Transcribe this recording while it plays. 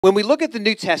When we look at the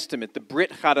New Testament, the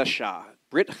Brit Chadashah,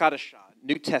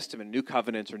 New Testament, New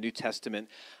Covenant, or New Testament,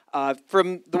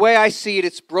 from the way I see it,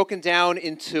 it's broken down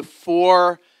into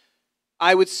four,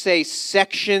 I would say,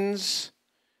 sections.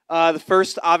 The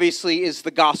first, obviously, is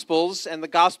the Gospels, and the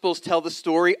Gospels tell the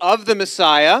story of the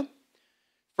Messiah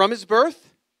from his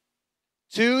birth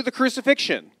to the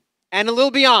crucifixion, and a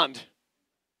little beyond,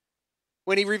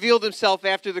 when he revealed himself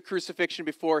after the crucifixion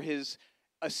before his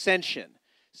ascension.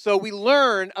 So we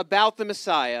learn about the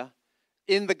Messiah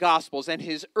in the Gospels and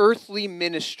his earthly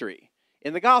ministry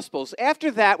in the Gospels.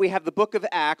 After that, we have the book of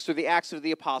Acts, or the Acts of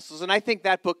the Apostles, and I think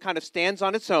that book kind of stands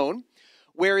on its own,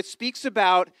 where it speaks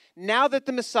about now that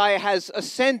the Messiah has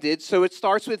ascended, so it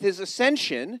starts with his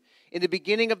ascension in the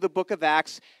beginning of the book of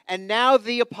Acts, and now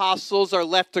the apostles are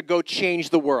left to go change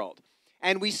the world.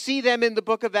 And we see them in the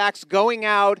book of Acts going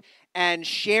out and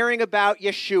sharing about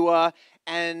Yeshua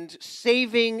and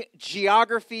saving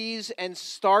geographies and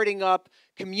starting up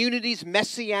communities,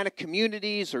 Messianic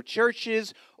communities or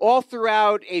churches, all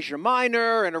throughout Asia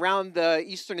Minor and around the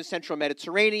Eastern and Central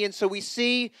Mediterranean. So we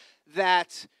see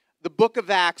that the book of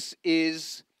Acts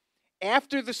is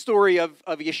after the story of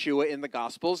Yeshua in the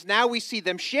Gospels. Now we see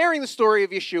them sharing the story of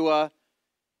Yeshua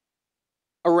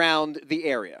around the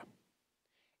area.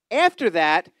 After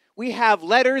that, we have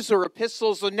letters or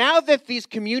epistles. So now that these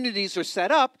communities are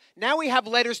set up, now we have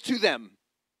letters to them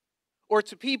or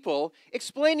to people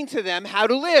explaining to them how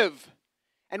to live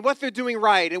and what they're doing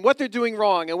right and what they're doing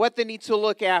wrong and what they need to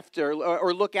look after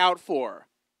or look out for.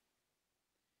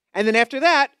 And then after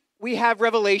that, we have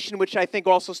Revelation, which I think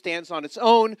also stands on its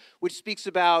own, which speaks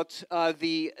about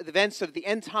the events of the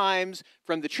end times,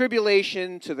 from the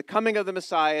tribulation to the coming of the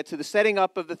Messiah, to the setting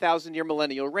up of the 1,000-year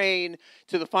millennial reign,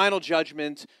 to the final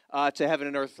judgment, to heaven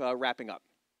and earth wrapping up.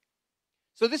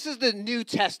 So this is the New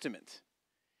Testament.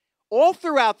 All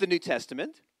throughout the New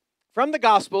Testament, from the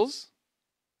Gospels,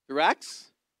 through Acts,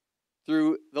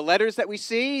 through the letters that we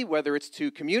see, whether it's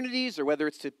to communities or whether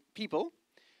it's to people,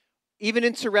 even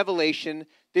into Revelation,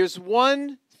 there's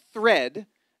one thread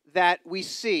that we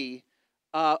see,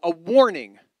 a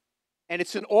warning, and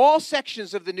it's in all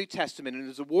sections of the New Testament, and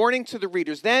it's a warning to the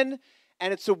readers then,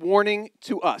 and it's a warning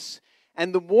to us.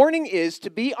 And the warning is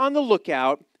to be on the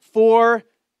lookout for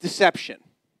deception.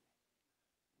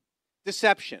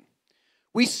 Deception.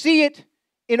 We see it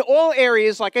in all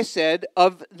areas, like I said,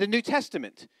 of the New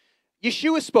Testament.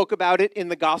 Yeshua spoke about it in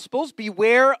the Gospels.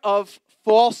 Beware of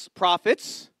false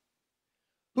prophets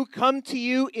who come to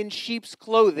you in sheep's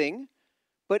clothing,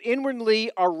 but inwardly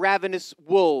are ravenous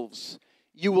wolves.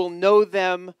 You will know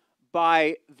them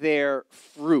by their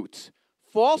fruit.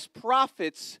 False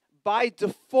prophets, by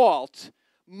default,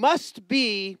 must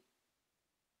be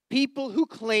people who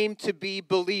claim to be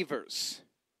believers.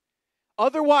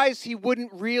 Otherwise, he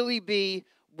wouldn't really be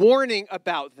warning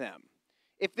about them.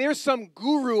 If there's some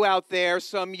guru out there,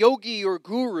 some yogi or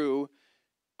guru,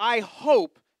 I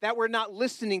hope that we're not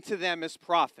listening to them as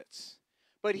prophets.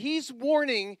 But he's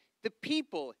warning the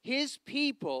people, his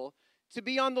people, to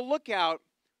be on the lookout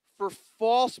for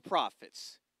false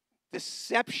prophets,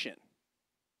 deception.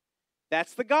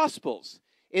 That's the Gospels.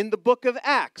 In the book of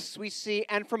Acts, we see,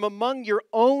 and from among your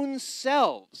own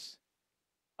selves.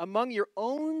 Among your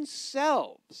own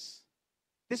selves.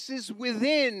 This is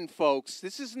within, folks.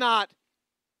 This is not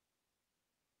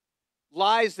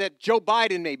lies that Joe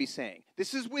Biden may be saying.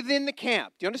 This is within the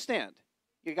camp. Do you understand?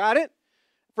 You got it?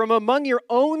 From among your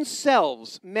own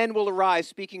selves, men will arise,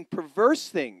 speaking perverse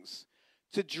things,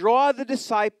 to draw the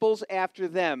disciples after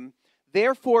them.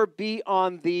 Therefore, be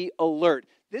on the alert.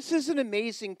 This is an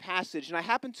amazing passage, and I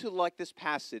happen to like this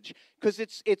passage because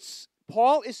it's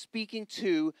Paul is speaking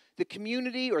to the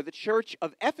community or the church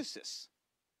of Ephesus.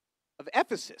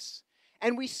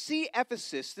 And we see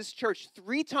Ephesus, this church,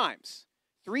 three times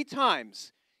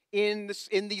in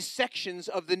these sections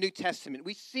of the New Testament.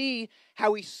 We see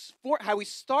how he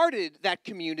started that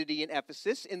community in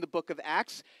Ephesus in the book of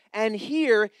Acts, and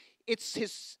here it's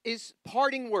his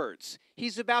parting words.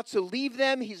 He's about to leave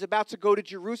them, he's about to go to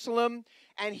Jerusalem,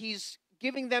 and he's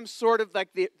giving them sort of like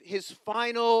his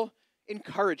final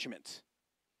encouragement.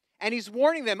 And he's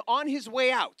warning them on his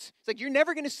way out. It's like, you're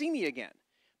never going to see me again.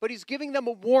 But he's giving them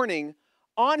a warning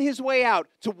on his way out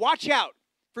to watch out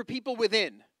for people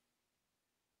within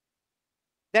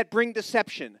that bring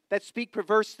deception, that speak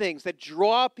perverse things, that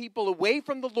draw people away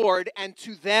from the Lord and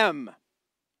to them.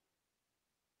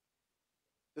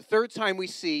 The third time we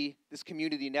see this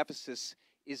community in Ephesus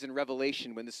is in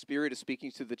Revelation, when the Spirit is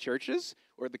speaking to the churches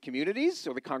or the communities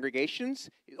or the congregations.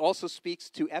 It also speaks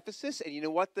to Ephesus, and you know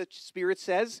what the Spirit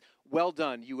says? Well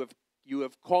done, you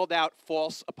have called out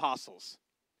false apostles.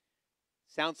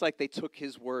 Sounds like they took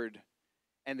his word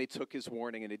and they took his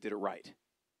warning and they did it right.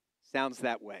 Sounds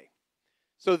that way.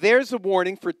 So there's a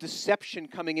warning for deception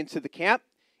coming into the camp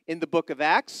in the book of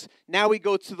Acts. Now we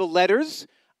go to the letters.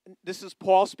 This is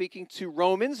Paul speaking to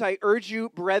Romans. I urge you,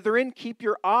 brethren, keep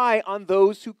your eye on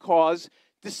those who cause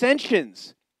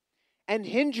dissensions and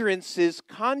hindrances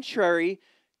contrary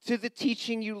to the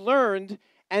teaching you learned,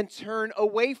 and turn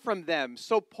away from them.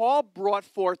 So Paul brought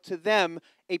forth to them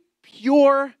a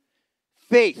pure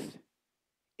faith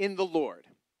in the Lord.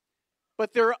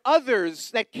 But there are others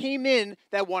that came in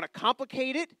that want to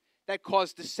complicate it, that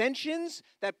cause dissensions,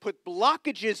 that put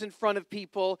blockages in front of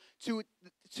people to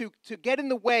get in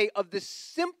the way of this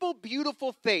simple,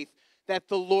 beautiful faith that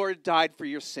the Lord died for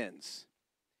your sins,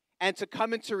 and to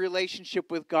come into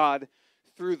relationship with God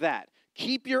through that.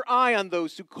 Keep your eye on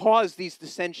those who cause these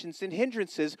dissensions and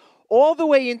hindrances. All the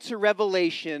way into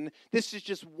Revelation, this is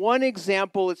just one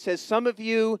example. It says some of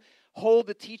you hold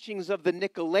the teachings of the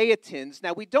Nicolaitans.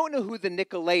 Now, we don't know who the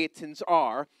Nicolaitans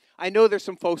are. I know there's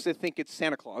some folks that think it's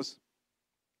Santa Claus.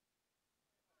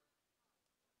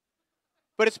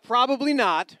 But it's probably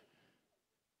not.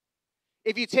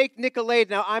 If you take Nicolaitan,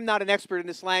 now I'm not an expert in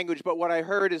this language, but what I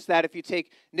heard is that if you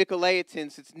take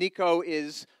Nicolaitans, it's Nico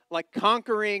is like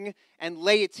conquering, and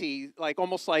laity, like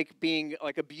almost like being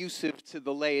like abusive to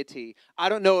the laity. I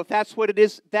don't know if that's what it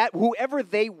is. That whoever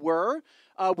they were,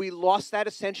 we lost that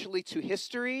essentially to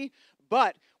history,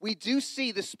 but we do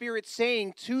see the Spirit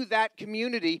saying to that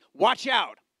community, watch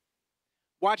out.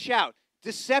 Watch out.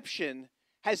 Deception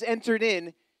has entered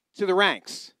in to the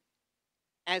ranks.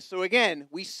 And so again,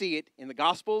 we see it in the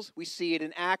Gospels, we see it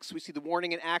in Acts, we see the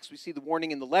warning in Acts, we see the warning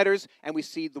in the letters, and we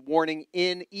see the warning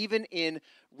even in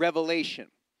Revelation.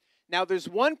 Now, there's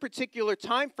one particular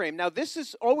time frame. Now, this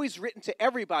is always written to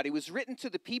everybody. It was written to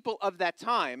the people of that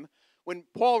time. When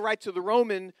Paul writes to the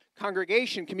Roman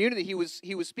congregation community, he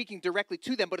was speaking directly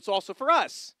to them, but it's also for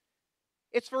us.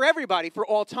 It's for everybody, for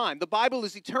all time. The Bible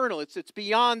is eternal. It's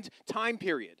beyond time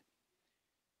period.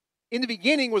 In the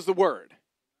beginning was the Word.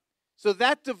 So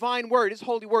that divine word, his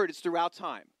holy word, is throughout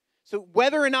time. So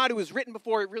whether or not it was written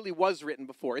before, it really was written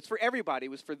before. It's for everybody. It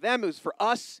was for them. It was for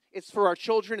us. It's for our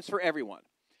children. It's for everyone.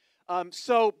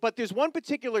 But there's one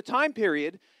particular time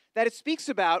period that it speaks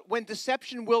about when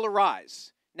deception will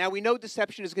arise. Now, we know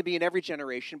deception is going to be in every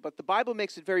generation, but the Bible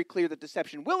makes it very clear that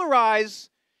deception will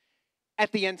arise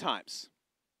at the end times.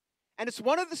 And it's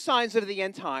one of the signs of the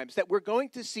end times that we're going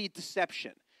to see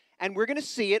deception. And we're going to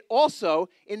see it also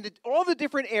in all the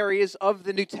different areas of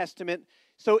the New Testament.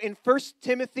 So in 1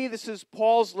 Timothy, this is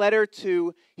Paul's letter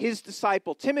to his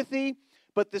disciple Timothy.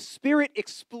 But the Spirit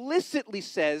explicitly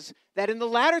says that in the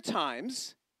latter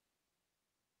times,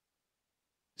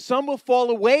 some will fall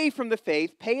away from the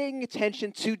faith, paying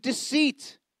attention to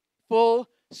deceitful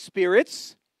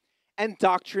spirits and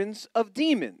doctrines of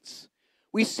demons.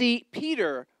 We see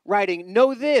Peter writing,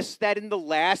 know this, that in the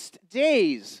last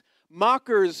days,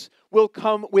 mockers will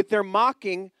come with their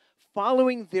mocking,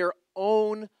 following their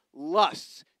own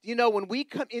lusts. You know, when we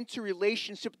come into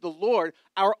relationship with the Lord,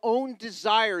 our own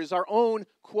desires, our own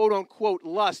quote-unquote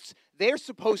lusts, they're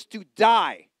supposed to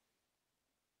die.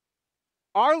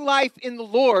 Our life in the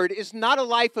Lord is not a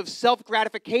life of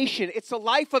self-gratification. It's a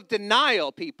life of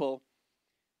denial, people.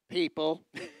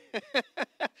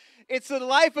 It's a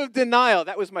life of denial.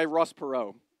 That was my Ross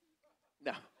Perot.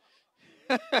 No.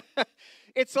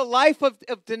 It's a life of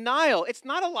denial. It's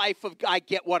not a life of I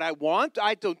get what I want.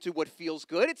 I don't do what feels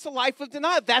good. It's a life of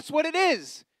denial. That's what it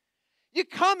is. You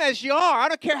come as you are. I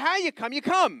don't care how you come. You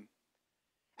come.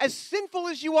 As sinful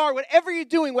as you are, whatever you're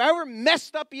doing, wherever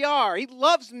messed up you are. He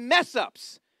loves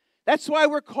mess-ups. That's why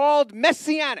we're called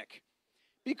Messianic.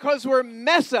 Because we're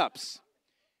mess-ups.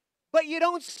 But you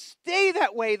don't stay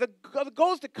that way. The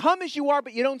goal is to come as you are,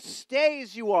 but you don't stay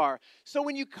as you are. So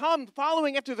when you come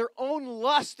following after their own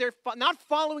lust, they're not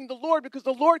following the Lord, because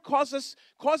the Lord causes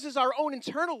our own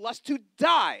internal lust to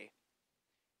die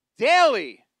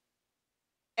daily,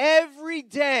 every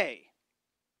day.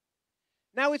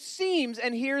 Now it seems,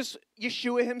 and here's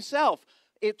Yeshua himself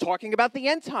talking about the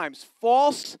end times,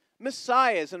 false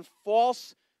messiahs and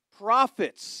false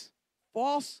prophets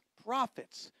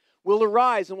will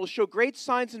arise and will show great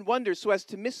signs and wonders so as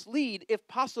to mislead, if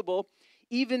possible,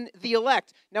 even the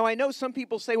elect. Now, I know some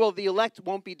people say, well, the elect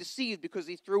won't be deceived because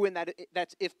he threw in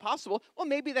that's if possible. Well,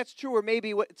 maybe that's true or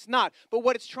maybe it's not. But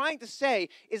what it's trying to say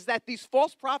is that these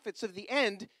false prophets of the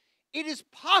end, it is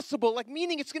possible, like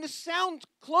meaning it's going to sound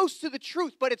close to the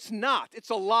truth, but it's not. It's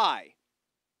a lie.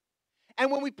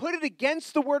 And when we put it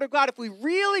against the Word of God, if we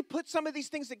really put some of these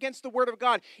things against the Word of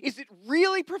God, is it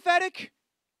really prophetic?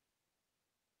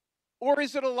 Or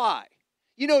is it a lie?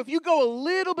 You know, if you go a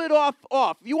little bit off,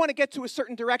 if you want to get to a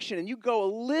certain direction and you go a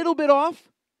little bit off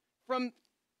from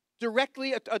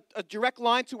directly, a direct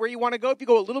line to where you want to go, if you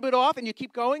go a little bit off and you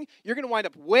keep going, you're going to wind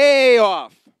up way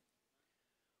off.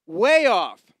 Way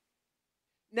off.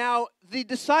 Now, the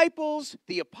disciples,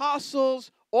 the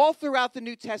apostles, all throughout the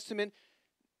New Testament,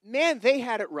 man, they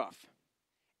had it rough.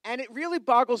 And it really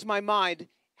boggles my mind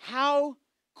how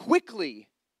quickly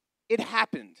it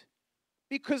happened.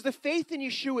 Because the faith in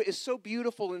Yeshua is so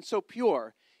beautiful and so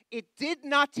pure, it did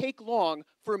not take long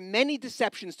for many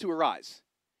deceptions to arise.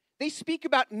 They speak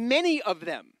about many of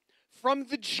them from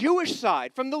the Jewish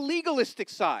side, from the legalistic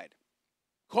side,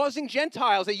 causing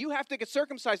Gentiles that you have to get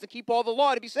circumcised to keep all the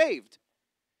law to be saved.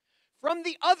 From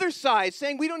the other side,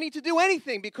 saying we don't need to do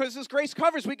anything because this grace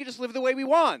covers, we can just live the way we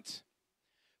want.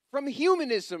 From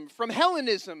humanism, from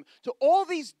Hellenism, to all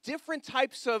these different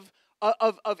types of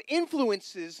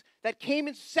influences that came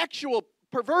in sexual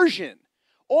perversion.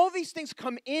 All these things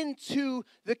come into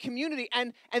the community,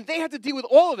 and they had to deal with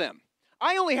all of them.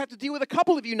 I only have to deal with a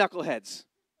couple of you knuckleheads.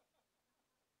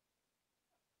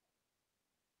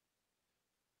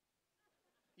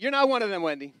 You're not one of them,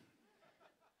 Wendy.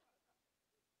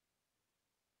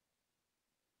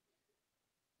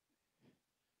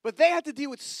 But they had to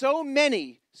deal with so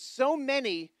many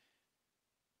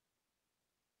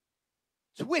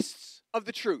twists of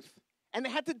the truth. And they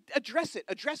had to address it.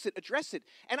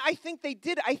 And I think they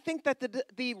did. I think that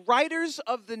the writers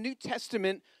of the New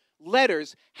Testament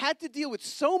letters had to deal with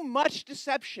so much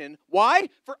deception. Why?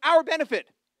 For our benefit.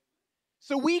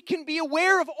 So we can be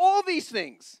aware of all these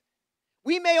things.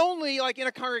 We may only, like in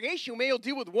a congregation, we may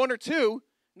deal with one or two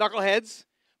knuckleheads,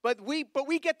 but we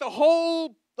get the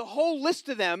whole list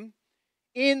of them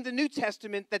in the New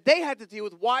Testament that they had to deal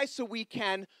with. Why? So we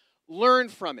can learn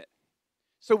from it.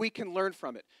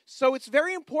 So it's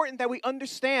very important that we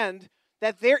understand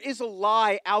that there is a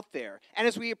lie out there. And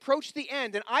as we approach the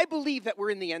end, and I believe that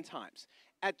we're in the end times,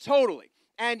 totally.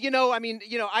 And,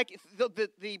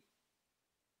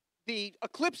 the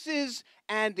eclipses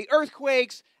and the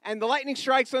earthquakes and the lightning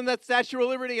strikes on that Statue of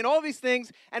Liberty and all these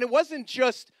things, and it wasn't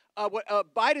just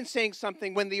Biden saying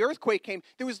something when the earthquake came.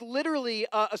 There was literally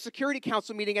a Security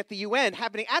Council meeting at the UN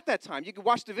happening at that time. You can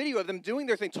watch the video of them doing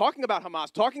their thing, talking about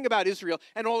Hamas, talking about Israel,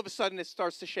 and all of a sudden it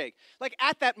starts to shake. Like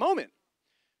at that moment,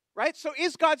 right? So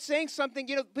is God saying something?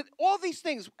 But all these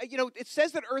things, it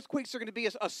says that earthquakes are going to be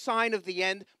a sign of the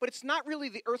end, but it's not really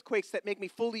the earthquakes that make me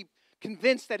fully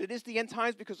convinced that it is the end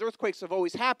times, because earthquakes have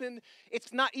always happened.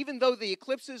 It's not, even though the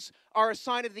eclipses are a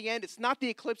sign of the end, it's not the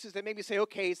eclipses that make me say,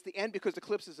 okay, it's the end, because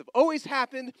eclipses have always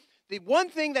happened. The one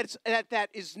thing that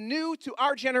is new to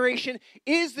our generation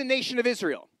is the nation of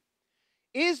Israel.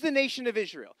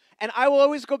 And I will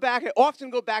always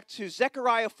often go back to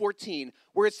Zechariah 14,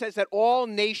 where it says that all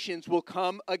nations will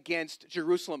come against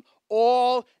Jerusalem.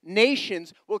 All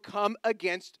nations will come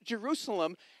against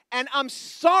Jerusalem. And I'm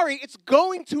sorry, it's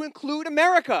going to include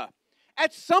America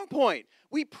at some point.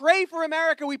 We pray for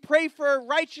America. We pray for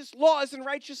righteous laws and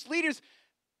righteous leaders.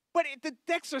 But the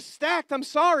decks are stacked, I'm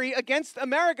sorry, against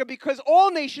America, because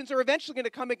all nations are eventually going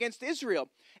to come against Israel.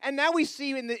 And now we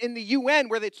see in the UN,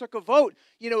 where they took a vote,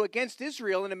 against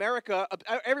Israel in America,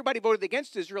 everybody voted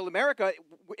against Israel. America,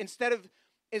 instead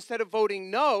of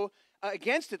voting no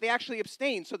against it, they actually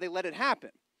abstained, so they let it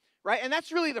happen. Right? And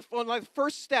that's really the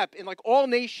first step in all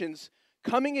nations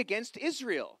coming against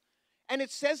Israel. And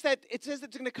it says that it's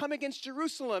going to come against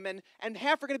Jerusalem, and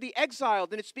half are going to be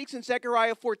exiled. And it speaks in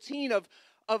Zechariah 14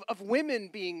 of women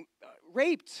being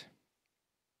raped.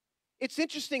 It's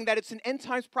interesting that it's an end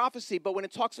times prophecy, but when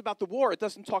it talks about the war, it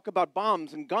doesn't talk about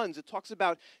bombs and guns. It talks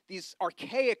about these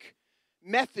archaic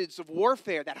methods of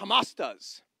warfare that Hamas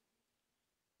does.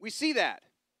 We see that.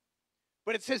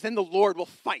 But it says, then the Lord will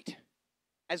fight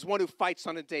as one who fights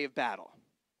on a day of battle.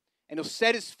 And he'll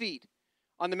set his feet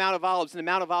on the Mount of Olives, and the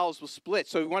Mount of Olives will split.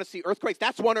 So if you want to see earthquakes,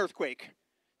 that's one earthquake.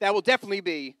 That will definitely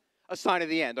be a sign of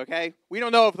the end, okay? We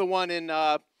don't know if the one in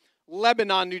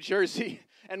Lebanon, New Jersey,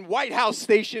 and White House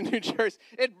Station, New Jersey,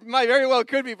 it might very well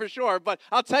could be for sure, but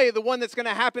I'll tell you, the one that's going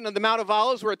to happen on the Mount of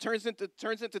Olives, where it turns into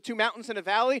two mountains and a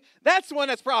valley, that's the one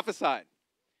that's prophesied.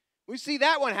 We see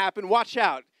that one happen, watch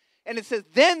out. And it says,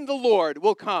 then the Lord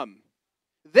will come.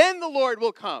 Then the Lord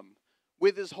will come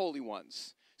with his holy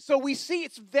ones. So we see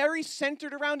it's very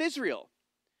centered around Israel.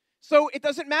 So it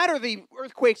doesn't matter the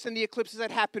earthquakes and the eclipses that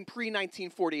happened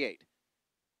pre-1948.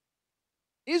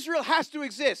 Israel has to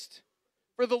exist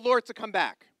for the Lord to come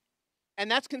back. And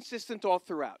that's consistent all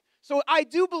throughout. So I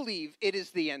do believe it is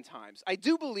the end times. I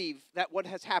do believe that what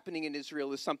is happening in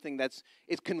Israel is something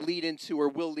it can lead into or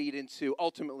will lead into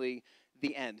ultimately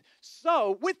the end.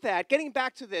 So with that, getting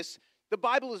back to this, The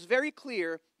Bible is very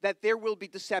clear that there will be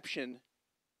deception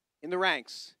in the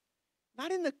ranks,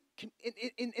 not in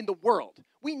the world.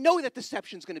 We know that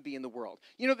deception is going to be in the world.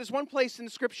 You know, there's one place in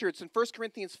the Scripture, it's in 1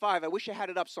 Corinthians 5. I wish I had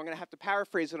it up, so I'm going to have to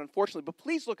paraphrase it, unfortunately, but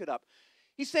please look it up.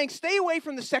 He's saying, stay away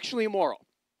from the sexually immoral,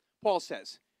 Paul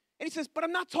says. And he says, but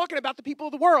I'm not talking about the people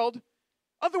of the world.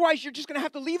 Otherwise, you're just going to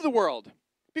have to leave the world,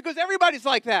 because everybody's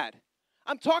like that.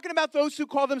 I'm talking about those who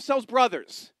call themselves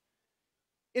brothers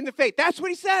in the faith. That's what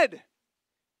he said.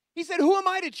 He said, who am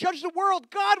I to judge the world?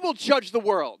 God will judge the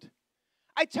world.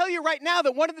 I tell you right now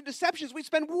that one of the deceptions, we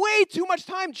spend way too much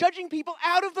time judging people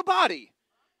out of the body.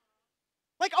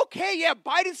 Like, okay, yeah,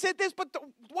 Biden said this, but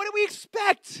what do we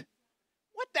expect?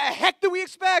 What the heck do we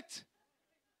expect?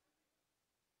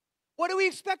 What do we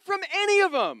expect from any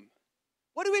of them?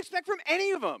 What do we expect from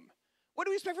any of them? What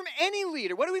do we expect from any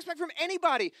leader? What do we expect from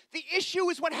anybody? The issue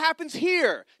is what happens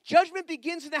here. Judgment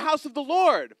begins in the house of the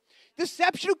Lord.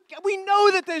 Deception, we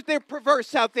know that they're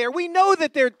perverse out there. We know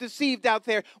that they're deceived out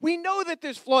there. We know that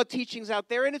there's flawed teachings out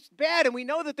there, and it's bad, and we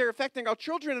know that they're affecting our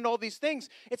children and all these things.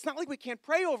 It's not like we can't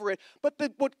pray over it, but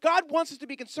what God wants us to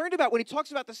be concerned about when he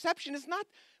talks about deception is not,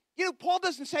 Paul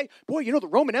doesn't say, boy, the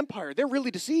Roman Empire, they're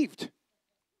really deceived.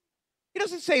 He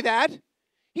doesn't say that.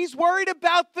 He's worried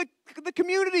about the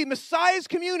community, Messiah's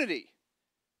community.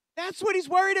 That's what he's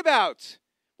worried about.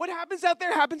 What happens out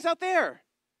there happens out there.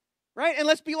 Right? And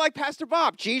let's be like Pastor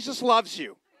Bob. Jesus loves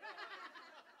you.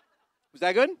 Was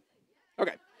that good?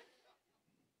 Okay.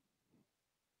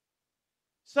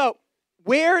 So,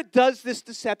 where does this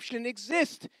deception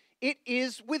exist? It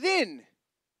is within.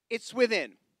 It's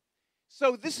within.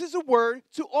 So this is a word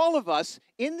to all of us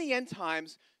in the end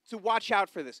times to watch out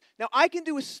for this. Now, I can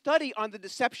do a study on the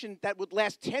deception that would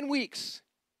last 10 weeks.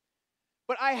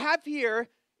 But I have here,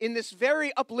 in this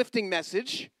very uplifting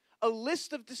message, a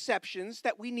list of deceptions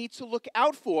that we need to look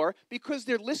out for because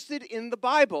they're listed in the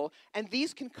Bible, and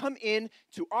these can come in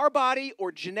to our body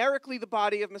or generically the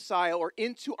body of Messiah or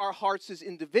into our hearts as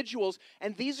individuals,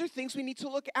 and these are things we need to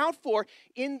look out for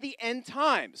in the end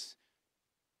times.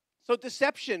 So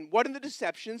deception, one of the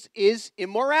deceptions is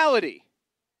immorality.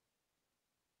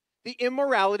 The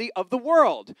immorality of the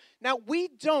world. Now,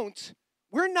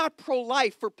 we're not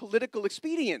pro-life for political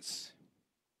expedience.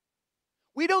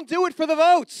 We don't do it for the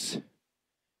votes.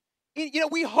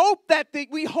 We hope that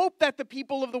the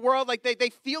people of the world, like they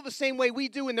feel the same way we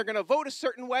do and they're going to vote a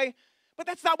certain way, but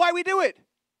that's not why we do it.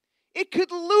 It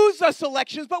could lose us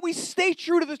elections, but we stay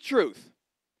true to the truth.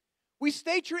 We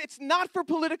stay true. It's not for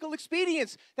political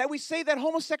expedience that we say that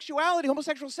homosexual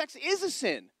sex is a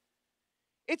sin.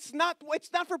 It's not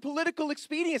for political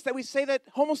expedience that we say that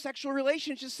homosexual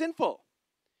relations is sinful.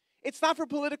 It's not for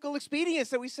political expedience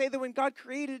that we say that when God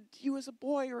created you as a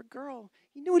boy or a girl,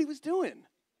 he knew what he was doing.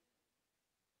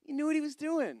 He knew what he was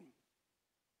doing.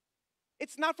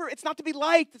 It's not to be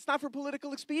liked. It's not for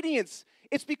political expedience.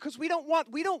 It's because we don't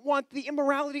want the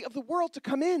immorality of the world to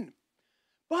come in.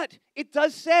 But it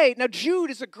does say, now Jude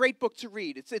is a great book to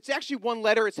read. It's actually one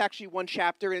letter, it's actually one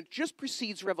chapter, and it just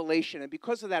precedes Revelation. And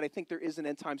because of that, I think there is an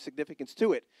end time significance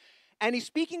to it. And he's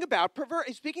speaking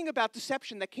about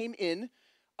deception that came in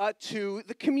to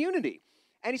the community.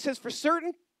 And he says, for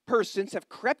certain persons have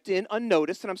crept in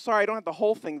unnoticed, and I'm sorry, I don't have the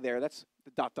whole thing there. That's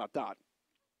the ...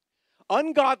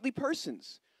 Ungodly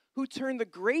persons who turn the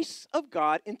grace of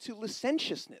God into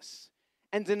licentiousness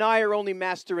and deny our only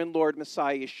Master and Lord,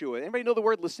 Messiah Yeshua. Anybody know the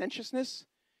word licentiousness?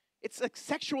 It's like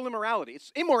sexual immorality.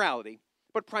 It's immorality,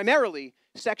 but primarily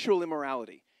sexual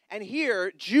immorality. And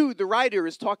here, Jude, the writer,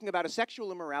 is talking about a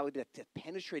sexual immorality that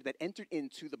penetrated, that entered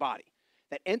into the body.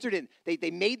 That entered in.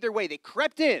 They made their way. They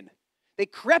crept in. They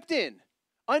crept in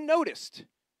unnoticed.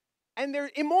 And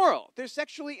they're immoral. They're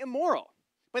sexually immoral.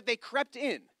 But they crept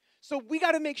in. So we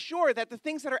got to make sure that the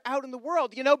things that are out in the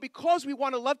world, because we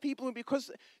want to love people and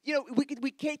because,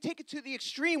 we can't take it to the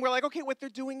extreme. We're like, okay, what they're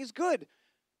doing is good.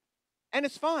 And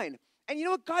it's fine. And you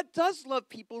know what? God does love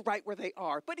people right where they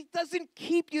are. But he doesn't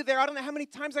keep you there. I don't know how many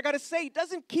times I got to say, he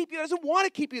doesn't keep you. He doesn't want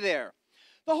to keep you there.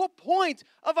 The whole point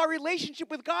of our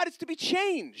relationship with God is to be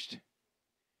changed.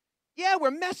 Yeah, we're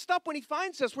messed up when he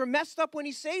finds us. We're messed up when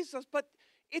he saves us. But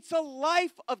it's a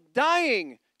life of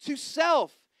dying to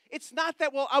self. It's not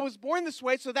that, I was born this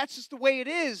way, so that's just the way it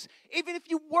is. Even if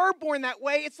you were born that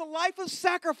way, it's a life of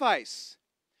sacrifice.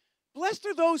 Blessed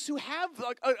are those who have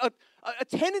a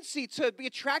tendency to be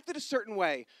attracted a certain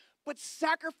way, but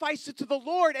sacrifice it to the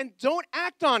Lord and don't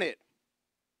act on it.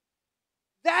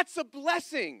 That's a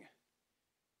blessing.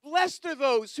 Blessed are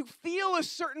those who feel a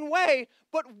certain way,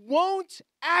 but won't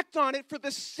act on it for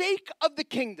the sake of the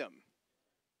kingdom.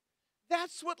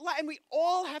 And we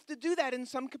all have to do that in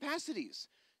some capacities.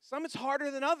 Some it's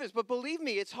harder than others, but believe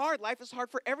me, it's hard. Life is hard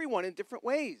for everyone in different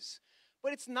ways.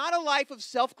 But it's not a life of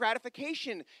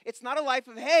self-gratification. It's not a life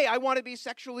of, hey, I want to be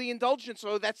sexually indulgent,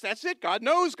 so that's it. God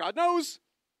knows, God knows.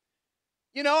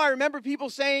 You know, I remember people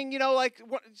saying, you know, like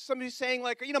somebody saying,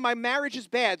 like, you know, my marriage is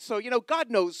bad, so, you know, God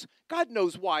knows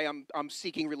why I'm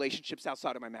seeking relationships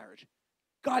outside of my marriage.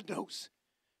 God knows.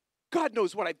 God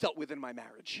knows what I've dealt with in my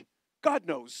marriage. God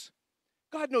knows.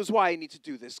 God knows why I need to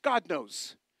do this. God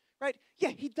knows. Right? Yeah,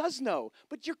 he does know.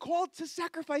 But you're called to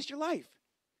sacrifice your life.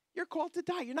 You're called to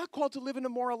die. You're not called to live an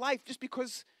immoral life just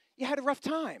because you had a rough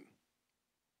time.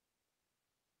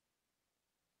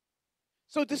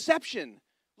 So deception.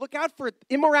 Look out for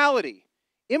immorality.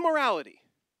 Immorality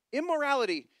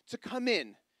to come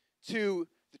in to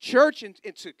the church,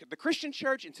 into the Christian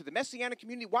church, into the Messianic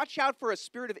community. Watch out for a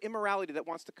spirit of immorality that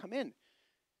wants to come in.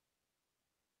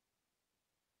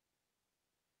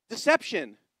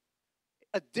 Deception,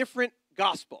 a different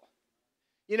gospel.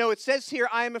 You know, it says here,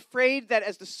 I am afraid that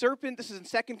as the serpent, this is in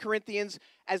 2 Corinthians,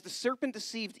 as the serpent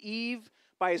deceived Eve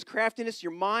by his craftiness,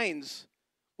 your minds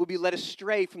will be led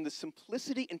astray from the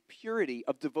simplicity and purity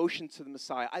of devotion to the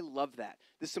Messiah. I love that.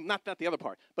 Not the other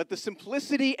part, but the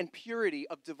simplicity and purity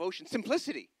of devotion.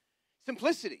 Simplicity.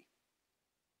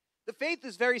 The faith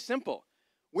is very simple.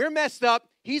 We're messed up.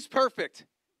 He's perfect.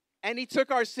 And he took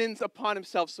our sins upon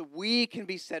himself so we can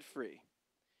be set free.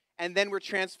 And then we're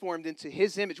transformed into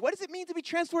his image. What does it mean to be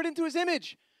transformed into his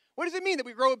image? What does it mean? That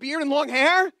we grow a beard and long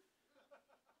hair?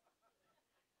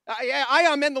 I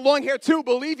amend the long hair too,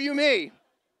 believe you me.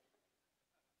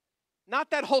 Not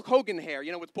that Hulk Hogan hair,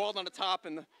 you know, with bald on the top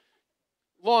and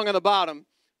long on the bottom.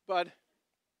 But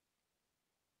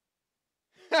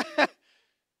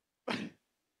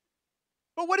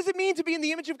what does it mean to be in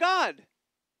the image of God?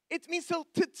 It means to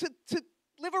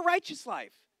live a righteous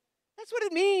life. That's what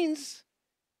it means.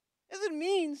 That's what it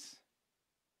means.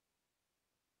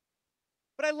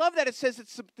 But I love that it says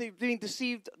it's being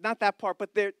deceived, not that part,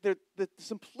 but the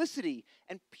simplicity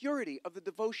and purity of the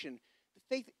devotion. The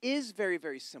faith is very,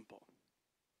 very simple.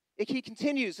 He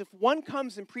continues, if one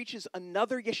comes and preaches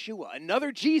another Yeshua,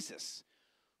 another Jesus,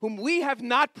 whom we have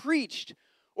not preached,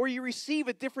 or you receive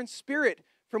a different spirit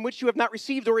from which you have not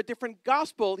received, or a different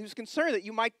gospel, he was concerned that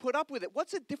you might put up with it.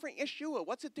 What's a different Yeshua?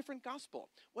 What's a different gospel?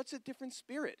 What's a different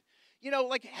spirit? You know,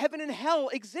 like heaven and hell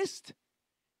exist.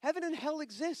 Heaven and hell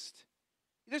exist.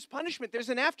 There's punishment. There's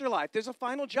an afterlife. There's a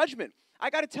final judgment.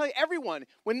 I got to tell you,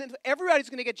 everybody's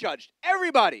going to get judged.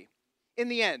 Everybody in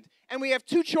the end. And we have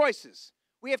two choices.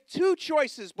 We have two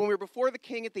choices when we're before the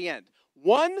king at the end.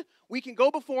 One, we can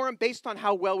go before him based on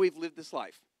how well we've lived this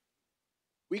life.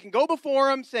 We can go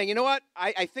before him saying, you know what,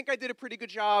 I think I did a pretty good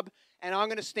job, and I'm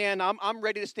going to stand, I'm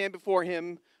ready to stand before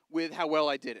him with how well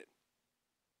I did it.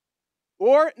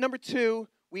 Or, number two,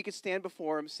 we could stand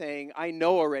before him saying, I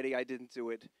know already I didn't do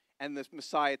it, and the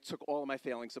Messiah took all of my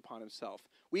failings upon himself.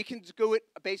 We can do it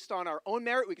based on our own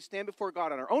merit. We can stand before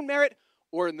God on our own merit,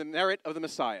 or in the merit of the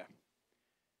Messiah.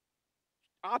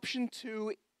 Option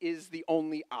two is the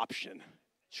only option.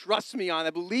 Trust me on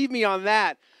that. Believe me on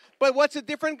that. But what's a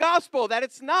different gospel? That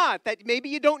it's not. That maybe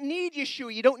you don't need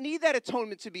Yeshua. You don't need that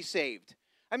atonement to be saved.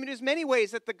 I mean, there's many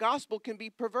ways that the gospel can be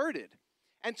perverted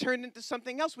and turned into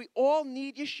something else. We all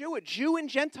need Yeshua. Jew and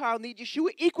Gentile need Yeshua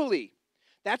equally.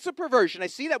 That's a perversion. I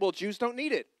see that. Well, Jews don't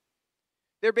need it.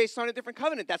 They're based on a different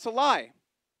covenant. That's a lie.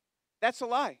 That's a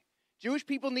lie. Jewish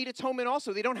people need atonement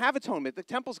also. They don't have atonement. The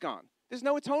temple's gone. There's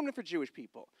no atonement for Jewish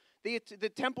people. The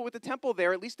temple, with the temple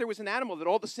there, at least there was an animal that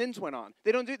all the sins went on.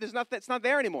 They don't do. It's not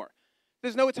there anymore.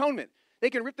 There's no atonement. They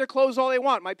can rip their clothes all they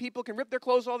want. My people can rip their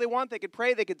clothes all they want. They could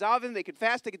pray. They could daven. They could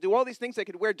fast. They could do all these things. They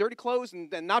could wear dirty clothes and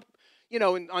not, you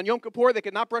know, on Yom Kippur they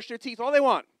could not brush their teeth. All they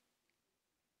want.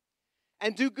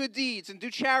 And do good deeds and do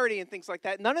charity and things like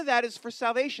that. None of that is for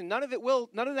salvation. None of that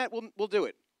will do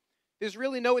it. There's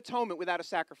really no atonement without a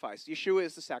sacrifice. Yeshua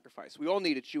is the sacrifice. We all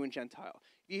need it, Jew and Gentile.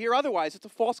 If you hear otherwise, it's a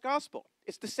false gospel.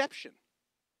 It's deception.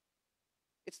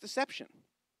 It's deception.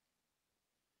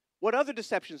 What other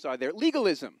deceptions are there?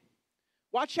 Legalism.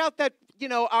 Watch out that, you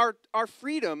know, our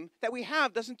freedom that we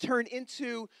have doesn't turn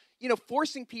into, you know,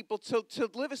 forcing people to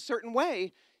live a certain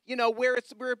way, you know, where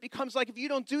it becomes like if you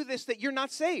don't do this, that you're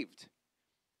not saved.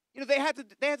 You know, they had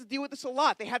to deal with this a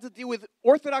lot. They had to deal with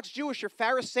Orthodox Jewish or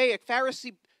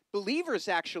Pharisee believers,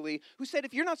 actually, who said,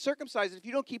 if you're not circumcised, if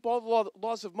you don't keep all the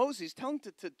laws of Moses, tell them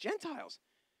to Gentiles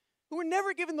who were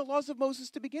never given the laws of Moses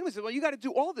to begin with. Well, you got to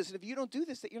do all this, and if you don't do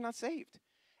this, that you're not saved.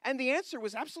 And the answer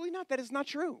was absolutely not. That is not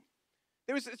true.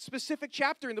 There was a specific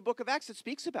chapter in the book of Acts that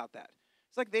speaks about that.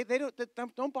 It's like they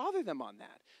don't bother them on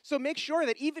that. So make sure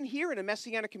that even here in a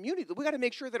Messianic community, we got to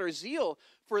make sure that our zeal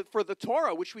for the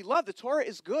Torah, which we love, the Torah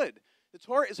is good. The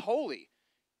Torah is holy.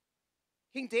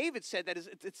 King David said that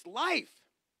it's life.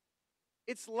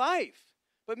 It's life.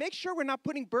 But make sure we're not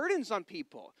putting burdens on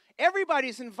people.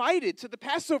 Everybody's invited to the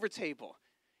Passover table.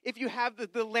 If you have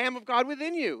the Lamb of God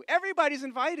within you, everybody's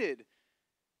invited.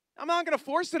 I'm not going to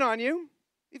force it on you.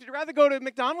 If you'd rather go to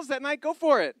McDonald's that night, go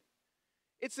for it.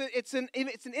 It's an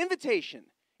invitation.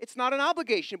 It's not an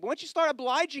obligation. But once you start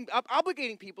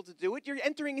obligating people to do it, you're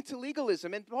entering into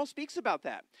legalism, and Paul speaks about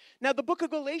that. Now, the book of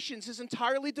Galatians is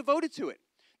entirely devoted to it.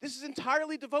 This is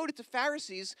entirely devoted to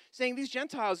Pharisees saying these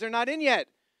Gentiles, they're not in yet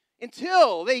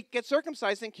until they get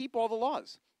circumcised and keep all the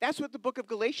laws. That's what the book of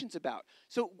Galatians is about.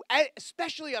 So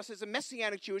especially us as a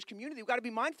Messianic Jewish community, we've got to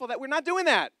be mindful that we're not doing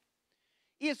that.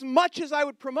 As much as I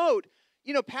would promote,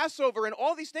 Passover and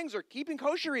all these things, or keeping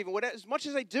kosher even, as much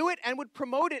as I do it and would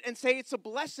promote it and say it's a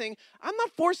blessing, I'm not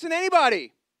forcing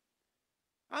anybody.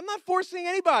 I'm not forcing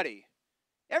anybody.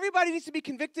 Everybody needs to be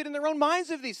convicted in their own minds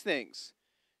of these things.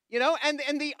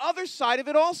 And the other side of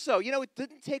it also, it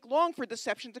didn't take long for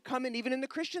deception to come in, even in the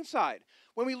Christian side.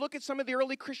 When we look at some of the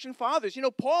early Christian fathers,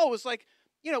 Paul was like,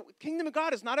 kingdom of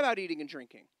God is not about eating and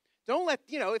drinking. Don't let,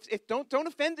 don't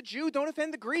offend the Jew, don't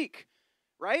offend the Greek,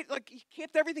 right? Like, he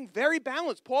kept everything very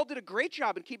balanced. Paul did a great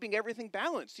job in keeping everything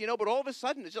balanced, but all of a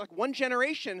sudden, it's like one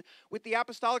generation with the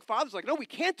apostolic fathers, like, no, we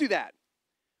can't do that.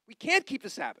 We can't keep the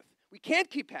Sabbath. We can't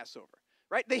keep Passover,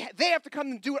 right? They have to come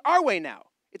and do it our way now.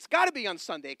 It's got to be on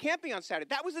Sunday. It can't be on Saturday.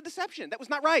 That was a deception. That was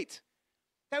not right.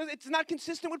 It's not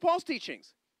consistent with Paul's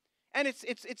teachings. And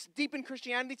it's deep in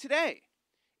Christianity today.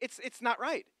 It's not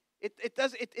right.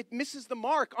 It misses the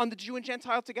mark on the Jew and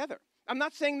Gentile together. I'm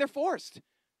not saying they're forced,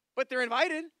 but they're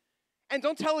invited. And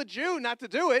don't tell a Jew not to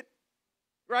do it,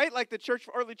 right? Like the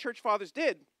early church fathers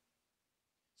did.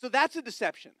 So that's a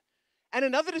deception. And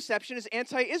another deception is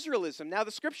anti-Israelism. Now,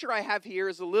 the scripture I have here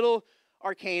is a little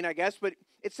arcane, I guess, but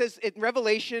it says in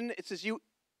Revelation, it says, you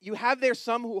have there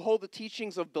some who hold the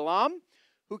teachings of Balaam,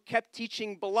 who kept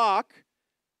teaching Balak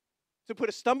to put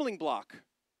a stumbling block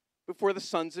before the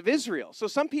sons of Israel. So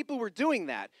some people were doing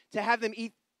that, to have them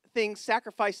eat things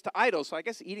sacrificed to idols. So I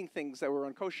guess eating things that were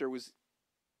unkosher was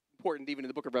important even in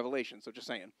the book of Revelation, so just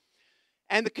saying.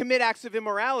 And to commit acts of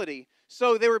immorality.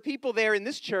 So there were people there in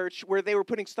this church where they were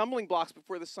putting stumbling blocks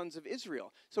before the sons of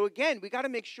Israel. So again, we got to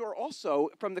make sure also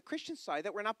from the Christian side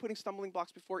that we're not putting stumbling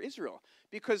blocks before Israel.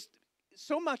 Because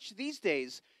so much these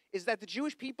days is that the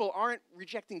Jewish people aren't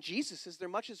rejecting Jesus as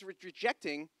much as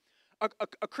rejecting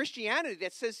a Christianity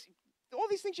that says all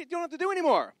these things you don't have to do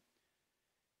anymore.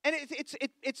 And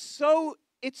it's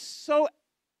so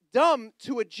dumb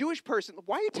to a Jewish person.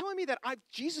 Why are you telling me that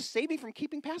Jesus saved me from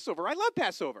keeping Passover? I love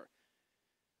Passover.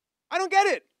 I don't get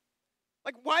it.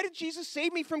 Like, why did Jesus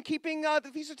save me from keeping the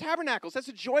Feast of Tabernacles? That's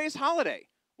a joyous holiday.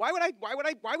 Why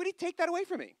would he take that away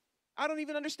from me? I don't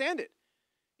even understand it.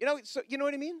 So you know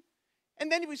what I mean?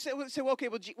 And then we say well, okay,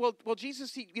 well,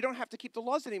 Jesus, you don't have to keep the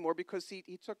laws anymore because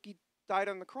he died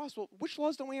on the cross. Well, which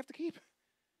laws don't we have to keep?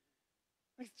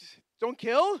 Like, don't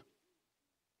kill?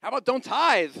 How about don't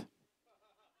tithe?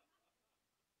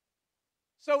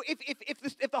 So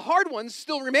if the hard ones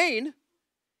still remain,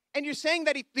 and you're saying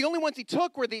that the only ones he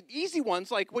took were the easy ones,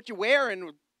 like what you wear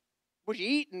and what you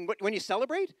eat and when you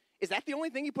celebrate, is that the only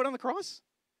thing he put on the cross?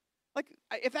 Like,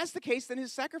 if that's the case, then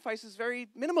his sacrifice is very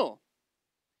minimal.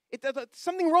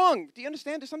 Something wrong. Do you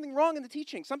understand? There's something wrong in the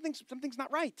teaching. Something's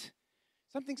not right.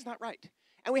 Something's not right.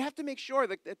 And we have to make sure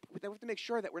that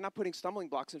we're not putting stumbling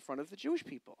blocks in front of the Jewish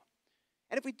people.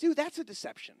 And if we do, that's a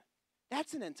deception.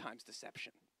 That's an end times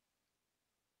deception.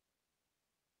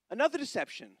 Another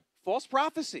deception, false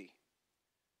prophecy.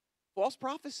 False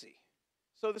prophecy.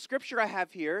 So the scripture I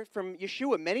have here from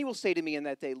Yeshua, many will say to me in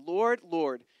that day, Lord,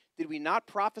 Lord, did we not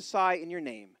prophesy in your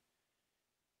name?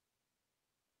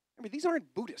 I mean, these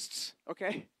aren't Buddhists,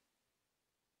 okay?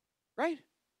 Right?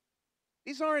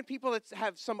 These aren't people that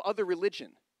have some other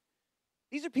religion.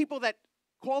 These are people that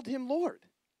called him Lord.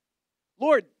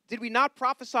 Lord, did we not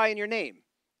prophesy in your name?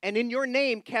 And in your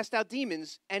name cast out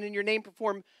demons, and in your name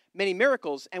perform many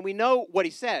miracles. And we know what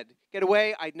he said. Get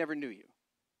away, I never knew you.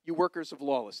 You workers of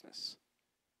lawlessness.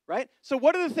 Right? So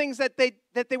what are the things that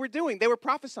they were doing? They were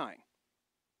prophesying.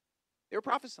 They were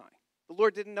prophesying. The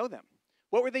Lord didn't know them.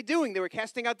 What were they doing? They were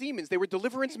casting out demons. They were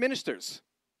deliverance ministers.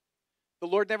 The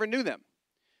Lord never knew them.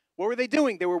 What were they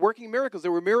doing? They were working miracles. They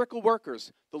were miracle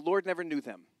workers. The Lord never knew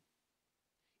them.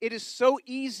 It is so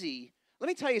easy. Let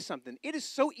me tell you something. It is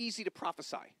so easy to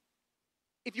prophesy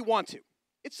if you want to.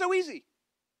 It's so easy.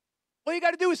 All you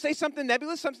got to do is say something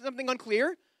nebulous, something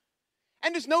unclear,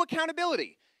 and there's no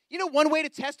accountability. You know one way to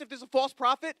test if there's a false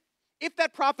prophet? If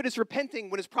that prophet is repenting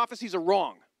when his prophecies are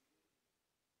wrong.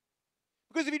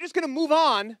 Because if you're just going to move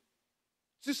on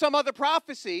to some other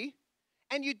prophecy,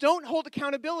 and you don't hold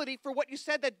accountability for what you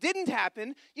said that didn't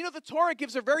happen, you know, the Torah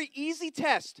gives a very easy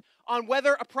test on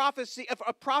whether a prophet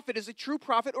is a true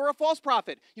prophet or a false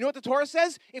prophet. You know what the Torah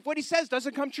says? If what he says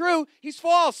doesn't come true, he's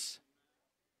false.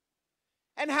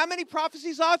 And how many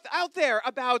prophecies are out there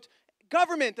about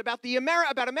government, about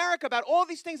America, about all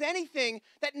these things, anything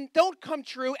that don't come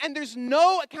true, and there's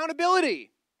no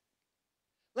accountability?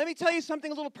 Let me tell you something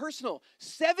a little personal.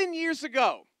 7 years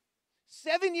ago,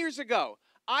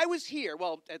 I was here,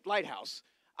 well, at Lighthouse.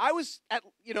 I was at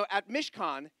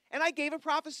Mishkahn, and I gave a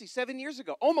prophecy 7 years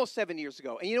ago, almost 7 years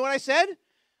ago. And you know what I said?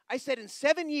 I said, in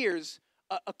 7 years,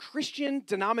 a Christian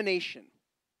denomination.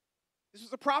 This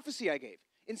was a prophecy I gave.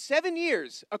 In 7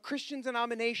 years, a Christian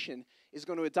denomination is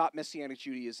going to adopt Messianic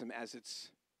Judaism as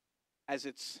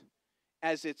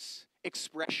its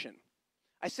expression.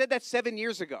 I said that 7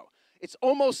 years ago. It's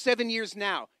almost 7 years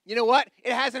now. You know what?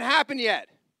 It hasn't happened yet.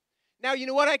 Now, you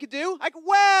know what I could do?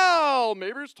 Well,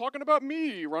 maybe it's talking about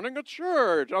me running a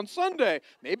church on Sunday.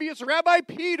 Maybe it's Rabbi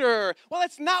Peter. Well,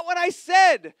 that's not what I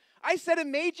said. I said a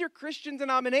major Christian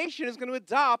denomination is going to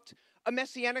adopt a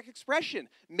Messianic expression.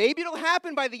 Maybe it'll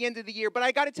happen by the end of the year, but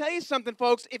I got to tell you something,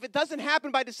 folks. If it doesn't happen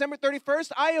by December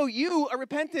 31st, I owe you a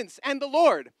repentance and the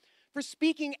Lord for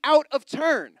speaking out of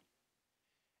turn.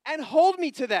 And hold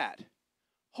me to that.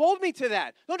 Hold me to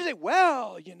that. Don't just say,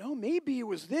 well, you know, maybe it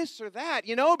was this or that,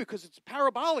 you know, because it's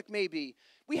parabolic maybe.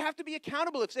 We have to be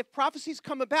accountable. If prophecies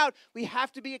come about, we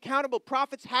have to be accountable.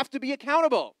 Prophets have to be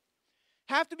accountable.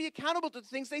 Have to be accountable to the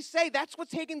things they say. That's what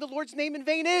taking the Lord's name in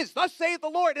vain is. Thus saith the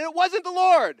Lord, and it wasn't the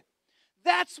Lord.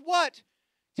 That's what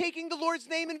taking the Lord's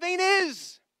name in vain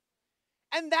is.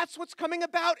 And that's what's coming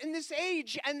about in this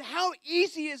age. And how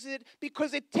easy is it,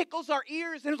 because it tickles our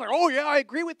ears, and it's like, oh yeah, I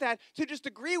agree with that, to just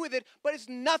agree with it, but it's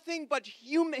nothing but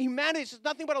humanity. It's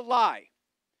nothing but a lie.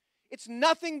 It's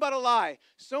nothing but a lie.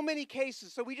 So many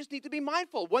cases, so we just need to be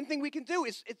mindful. One thing we can do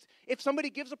is, if somebody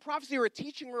gives a prophecy or a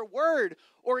teaching or a word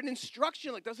or an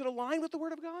instruction, like, does it align with the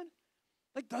Word of God?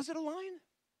 Like, does it align?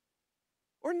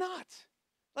 Or not?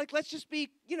 Like, let's just be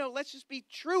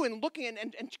true and looking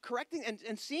and correcting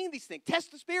and seeing these things.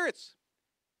 Test the spirits,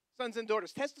 sons and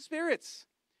daughters. Test the spirits.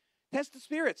 Test the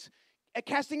spirits. At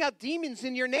casting out demons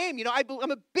in your name. You know,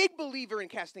 I'm a big believer in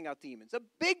casting out demons. A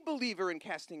big believer in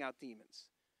casting out demons.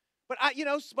 But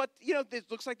it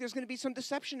looks like there's going to be some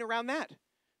deception around that,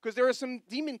 because there are some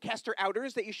demon caster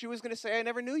outers that Yeshua is going to say, I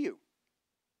never knew you.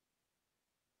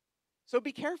 So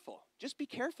be careful. Just be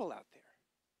careful out there.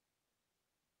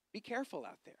 Be careful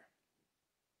out there.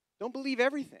 Don't believe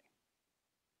everything.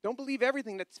 Don't believe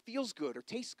everything that feels good or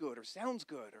tastes good or sounds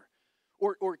good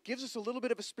or gives us a little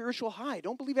bit of a spiritual high.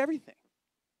 Don't believe everything.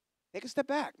 Take a step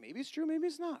back. Maybe it's true, maybe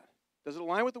it's not. Does it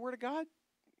align with the Word of God?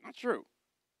 Not true.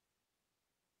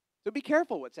 So be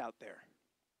careful what's out there.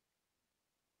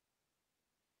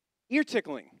 Ear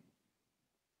tickling.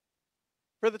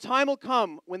 For the time will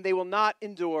come when they will not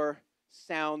endure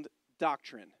sound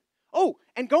doctrine. Oh,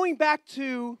 and going back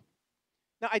to,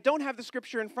 now I don't have the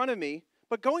scripture in front of me,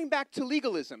 but going back to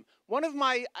legalism,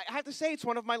 I have to say it's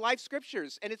one of my life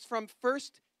scriptures, and it's from 1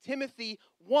 Timothy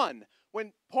 1,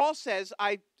 when Paul says,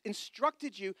 I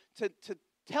instructed you to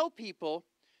tell people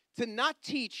to not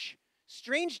teach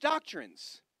strange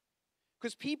doctrines,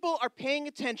 because people are paying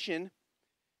attention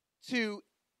to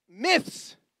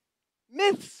myths,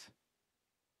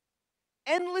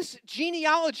 endless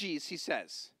genealogies, he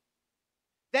says,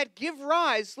 that give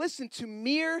rise, listen, to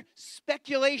mere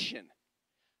speculation.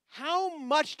 How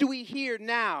much do we hear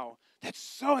now that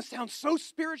sounds so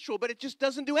spiritual, but it just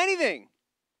doesn't do anything?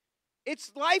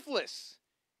 It's lifeless.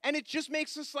 And it just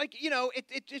makes us like,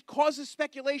 it causes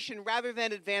speculation rather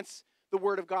than advance the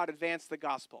Word of God, advance the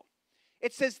gospel.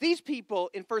 It says these people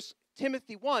in 1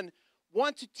 Timothy 1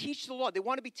 want to teach the law. They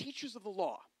want to be teachers of the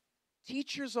law.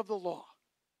 Teachers of the law.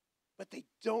 But they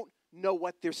don't know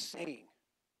what they're saying.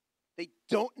 They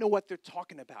don't know what they're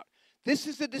talking about. This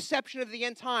is the deception of the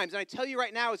end times. And I tell you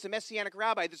right now, as a Messianic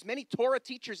rabbi, there's many Torah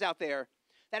teachers out there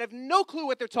that have no clue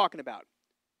what they're talking about.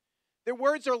 Their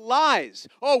words are lies.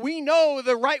 Oh, we know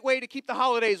the right way to keep the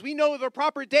holidays. We know the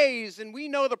proper days, and we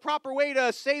know the proper way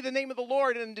to say the name of the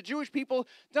Lord. And the Jewish people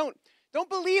don't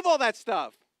believe all that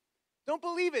stuff. Don't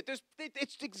believe it.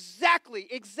 It's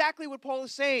exactly what Paul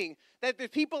is saying. That there's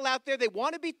people out there, they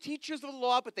want to be teachers of the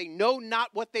law, but they know not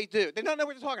what they do. They don't know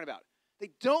what they're talking about. They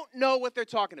don't know what they're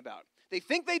talking about. They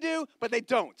think they do, but they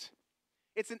don't.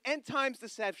 It's an end times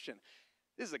deception.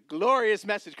 This is a glorious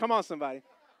message. Come on, somebody.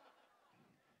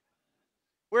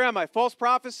 Where am I? False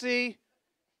prophecy.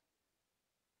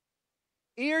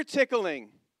 Ear tickling.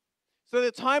 So the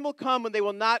time will come when they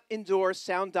will not endure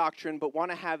sound doctrine, but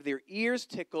want to have their ears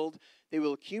tickled They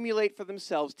will accumulate for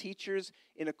themselves teachers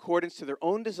in accordance to their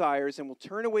own desires and will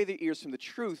turn away their ears from the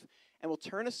truth and will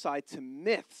turn aside to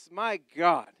myths. My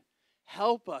God,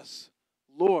 help us,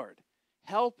 Lord.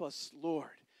 Help us, Lord.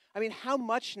 I mean, how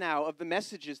much now of the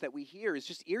messages that we hear is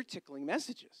just ear-tickling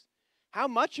messages? How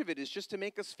much of it is just to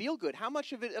make us feel good? How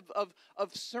much of it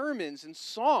of sermons and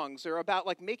songs are about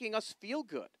like making us feel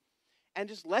good? And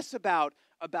just less about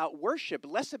worship,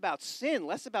 less about sin,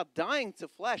 less about dying to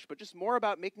flesh, but just more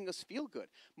about making us feel good.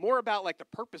 More about like the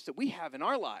purpose that we have in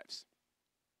our lives.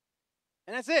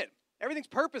 And that's it. Everything's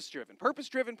purpose-driven,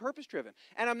 purpose-driven, purpose-driven.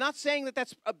 And I'm not saying that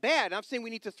that's bad. I'm saying we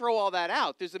need to throw all that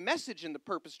out. There's a message in the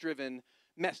purpose-driven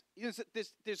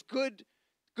there's good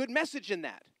message in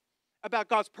that about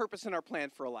God's purpose and our plan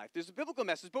for a life. There's a biblical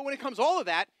message, but when it comes all of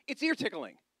that, it's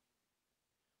ear-tickling.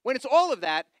 When it's all of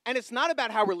that, and it's not about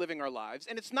how we're living our lives,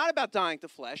 and it's not about dying to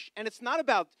flesh, and it's not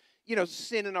about,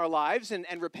 sin in our lives and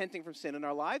repenting from sin in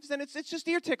our lives, then it's just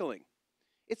ear-tickling.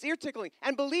 It's ear-tickling.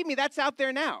 And believe me, that's out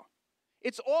there now.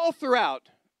 It's all throughout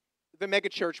the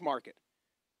megachurch market.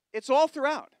 It's all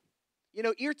throughout.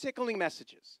 Ear-tickling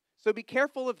messages. So be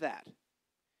careful of that.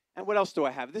 And what else do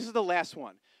I have? This is the last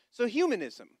one. So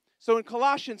humanism. So in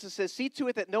Colossians it says, see to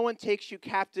it that no one takes you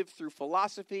captive through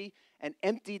philosophy and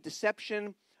empty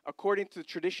deception, according to the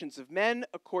traditions of men,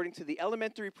 according to the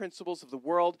elementary principles of the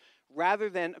world, rather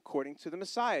than according to the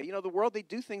Messiah. The world, they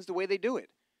do things the way they do it.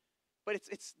 But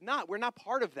it's not. We're not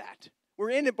part of that. We're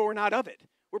in it, but we're not of it.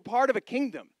 We're part of a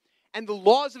kingdom. And the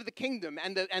laws of the kingdom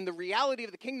and the reality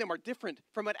of the kingdom are different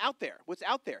from what's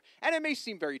out there. And it may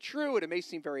seem very true, and it may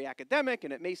seem very academic,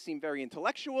 and it may seem very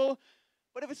intellectual.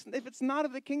 But if it's not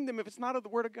of the kingdom, if it's not of the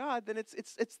Word of God, then it's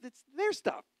their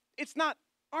stuff. It's not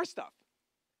our stuff.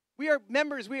 We are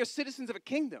members, we are citizens of a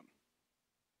kingdom.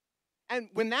 And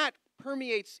when that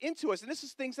permeates into us, and this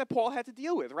is things that Paul had to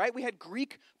deal with, right? We had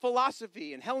Greek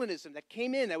philosophy and Hellenism that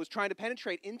came in that was trying to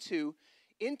penetrate into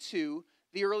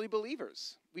the early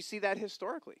believers. We see that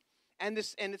historically. And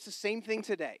it's the same thing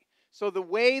today. So the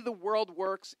way the world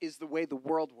works is the way the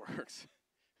world works.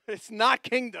 It's not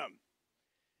kingdom.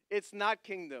 It's not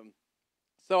kingdom.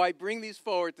 So I bring these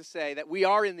forward to say that we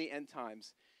are in the end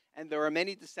times, and there are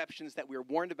many deceptions that we're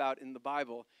warned about in the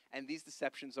Bible, and these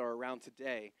deceptions are around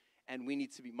today, and we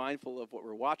need to be mindful of what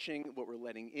we're watching, what we're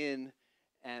letting in,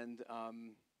 and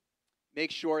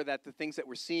make sure that the things that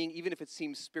we're seeing, even if it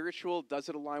seems spiritual, does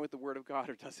it align with the Word of God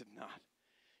or does it not?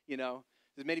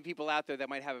 There's many people out there that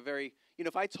might have a very,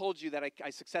 if I told you that I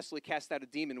successfully cast out a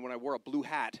demon when I wore a blue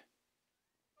hat,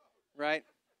 right?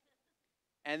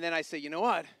 And then I say, you know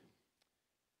what?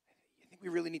 I think we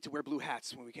really need to wear blue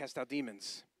hats when we cast out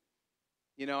demons.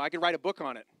 I could write a book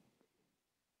on it.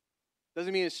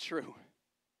 Doesn't mean it's true.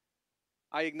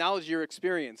 I acknowledge your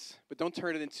experience, but don't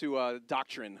turn it into a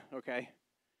doctrine, okay?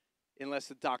 Unless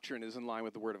the doctrine is in line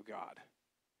with the Word of God.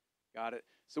 Got it?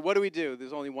 So what do we do?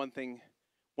 There's only one thing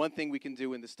we can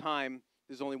do in this time.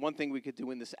 There's only one thing we could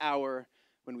do in this hour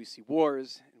when we see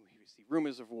wars, and we see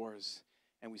rumors of wars,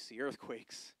 and we see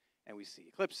earthquakes, and we see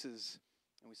eclipses,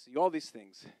 and we see all these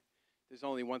things. There's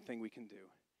only one thing we can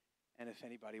do. And if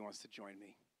anybody wants to join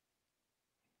me,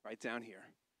 right down here,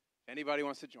 if anybody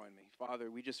wants to join me, Father,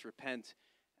 we just repent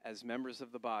as members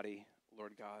of the body,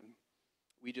 Lord God.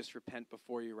 We just repent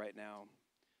before you right now.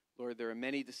 Lord, there are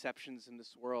many deceptions in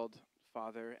this world,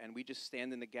 Father, and we just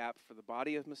stand in the gap for the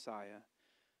body of Messiah,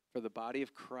 for the body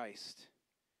of Christ.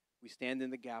 We stand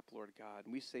in the gap, Lord God,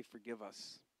 and we say, forgive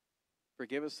us.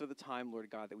 Forgive us for the time, Lord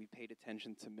God, that we paid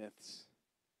attention to myths.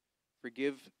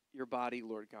 Forgive your body,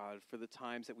 Lord God, for the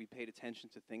times that we paid attention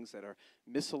to things that are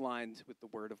misaligned with the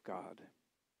Word of God.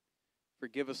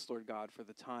 Forgive us, Lord God, for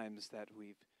the times that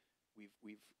we've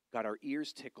got our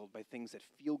ears tickled by things that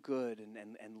feel good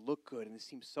and look good, and it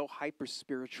seems so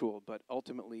hyper-spiritual, but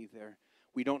ultimately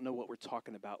we don't know what we're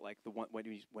talking about, like the one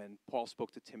when Paul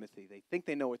spoke to Timothy. They think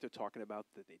they know what they're talking about,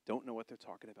 that they don't know what they're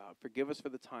talking about. Forgive us for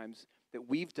the times that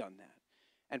we've done that.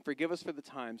 And forgive us for the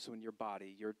times when your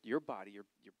body, your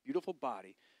beautiful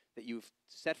body that you've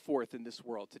set forth in this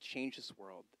world to change this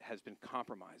world has been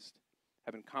compromised.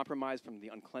 Have been compromised from the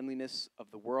uncleanliness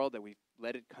of the world that we've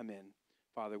let it come in.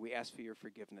 Father, we ask for your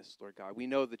forgiveness, Lord God. We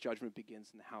know that judgment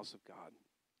begins in the house of God.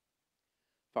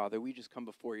 Father, we just come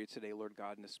before you today, Lord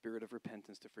God, in a spirit of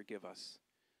repentance to forgive us.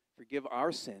 Forgive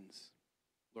our sins,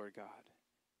 Lord God,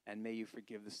 and may you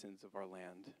forgive the sins of our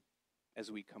land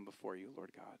as we come before you,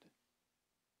 Lord God,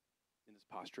 in this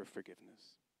posture of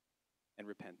forgiveness and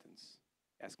repentance,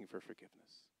 asking for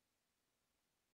forgiveness.